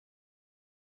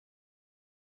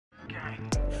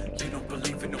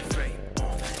believe in no fate.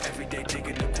 Every day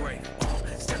digging the grave.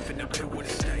 Stepping up to what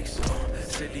it stays.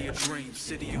 City of dreams,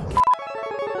 city of...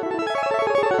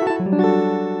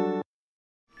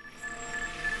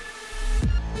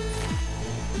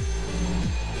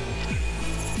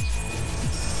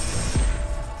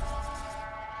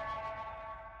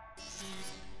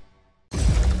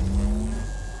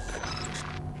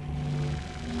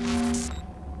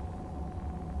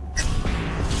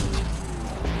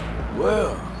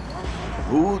 Well,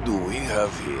 who do we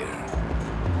have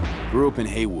here? Grew up in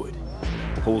Haywood.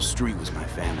 Whole street was my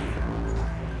family.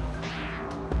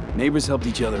 Neighbors helped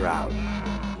each other out.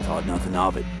 Thought nothing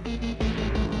of it.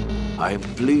 I'm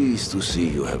pleased to see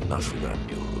you have not forgotten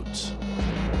your roots.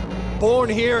 Born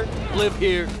here, live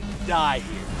here, die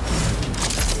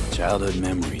here. Childhood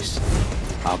memories.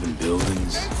 Hopping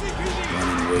buildings,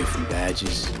 running away from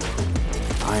badges.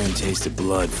 Iron tasted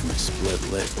blood from a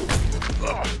split lip.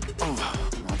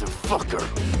 Motherfucker!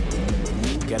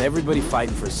 Got everybody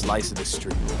fighting for a slice of the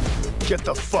street. Get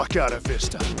the fuck out of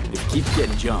Vista. If you keep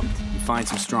getting jumped, you find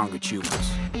some stronger choopers.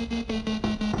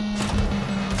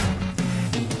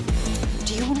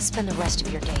 Do you want to spend the rest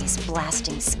of your days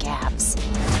blasting scabs?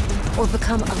 Or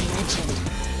become a legend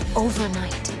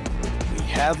overnight? We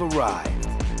have arrived.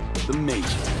 The Major.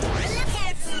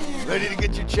 Ready to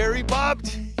get your cherry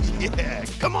popped? Yeah,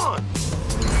 come on!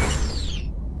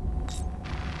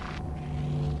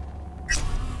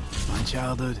 My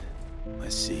childhood?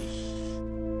 Let's see.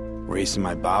 Racing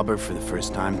my bobber for the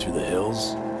first time through the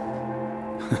hills.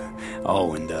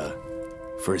 Oh, and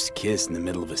first kiss in the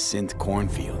middle of a synth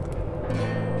cornfield.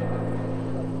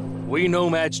 We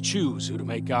nomads choose who to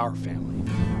make our family.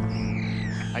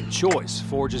 And choice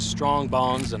forges strong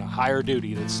bonds and a higher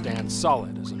duty that stands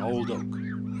solid as an old oak.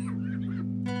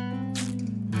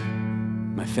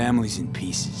 My family's in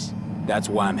pieces. That's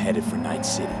why I'm headed for Night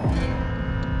City.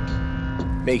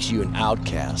 Makes you an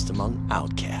outcast among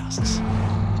outcasts.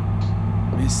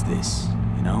 Miss this,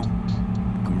 you know?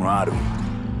 Camaraderie.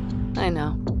 I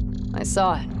know. I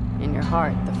saw it in your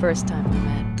heart the first time we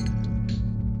met.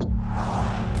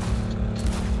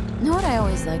 Know what I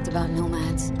always liked about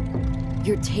nomads?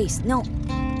 Your taste, no,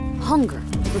 hunger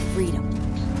for freedom.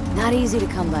 Not easy to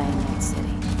come by in Night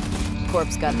City.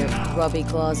 Corp's got their grubby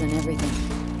claws and everything.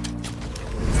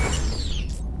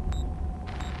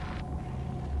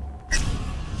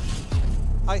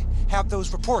 I have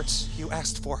those reports you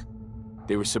asked for.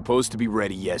 They were supposed to be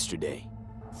ready yesterday.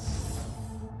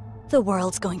 The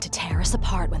world's going to tear us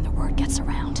apart when the word gets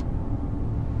around.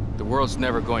 The world's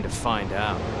never going to find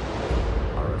out.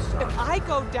 If I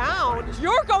go down,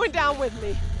 you're going down with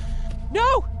me.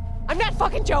 No! I'm not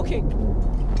fucking joking.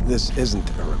 This isn't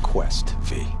a request,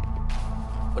 V.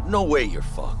 But no way you're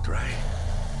fucked, right?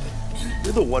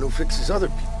 You're the one who fixes other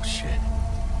people's shit.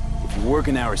 If you're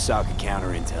working Arasaka counter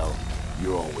intel,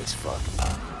 you're always fucked.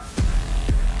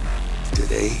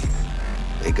 Today,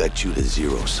 they got you to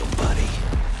zero somebody.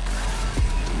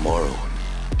 Tomorrow,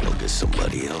 they'll get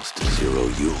somebody else to zero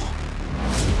you.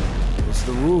 What's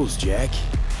the rules, Jack?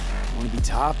 Want to be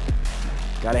top?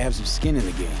 Gotta have some skin in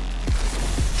the game.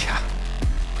 Yeah,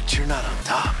 but you're not on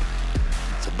top.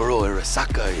 Saburo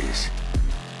Arasaka is.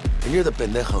 And you're the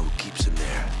pendejo who keeps him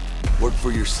there. Work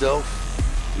for yourself,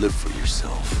 live for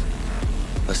yourself.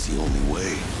 That's the only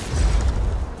way.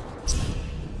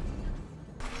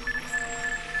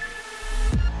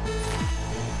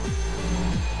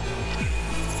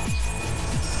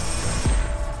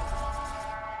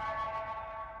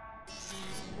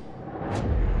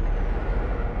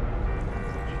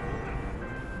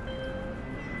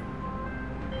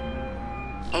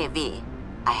 AV,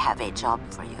 I have a job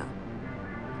for you.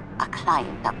 A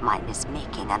client of mine is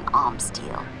making an arms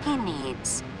deal. He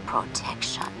needs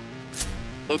protection.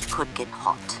 It could get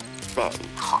hot, very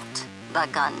hot. The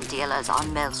gun dealers are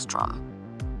Maelstrom.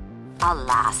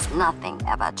 Alas, nothing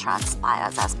ever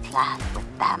transpires as planned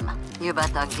with them. You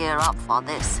better gear up for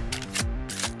this.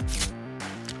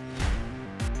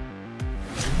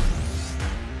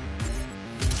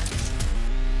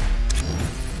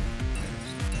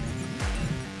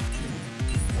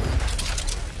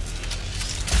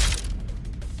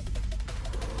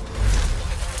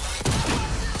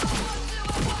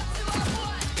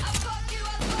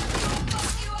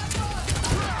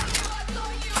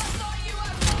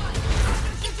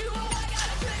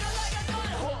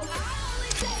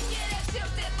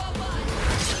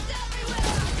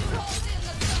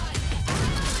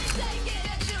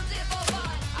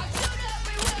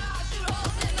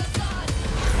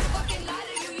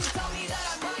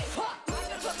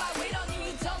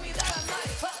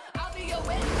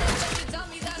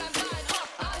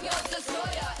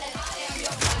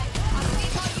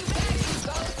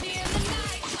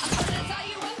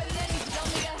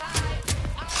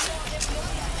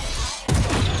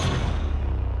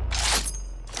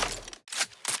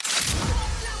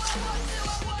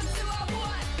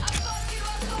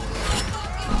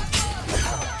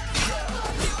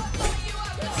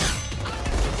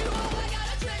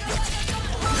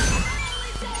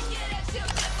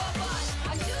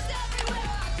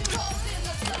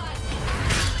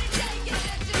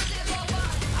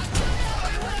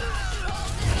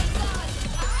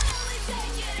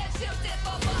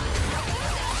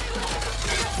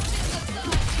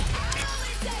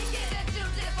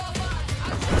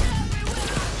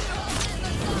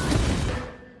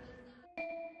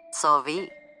 So, V,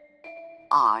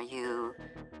 are you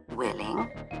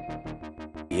willing?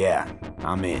 Yeah,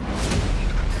 I'm in.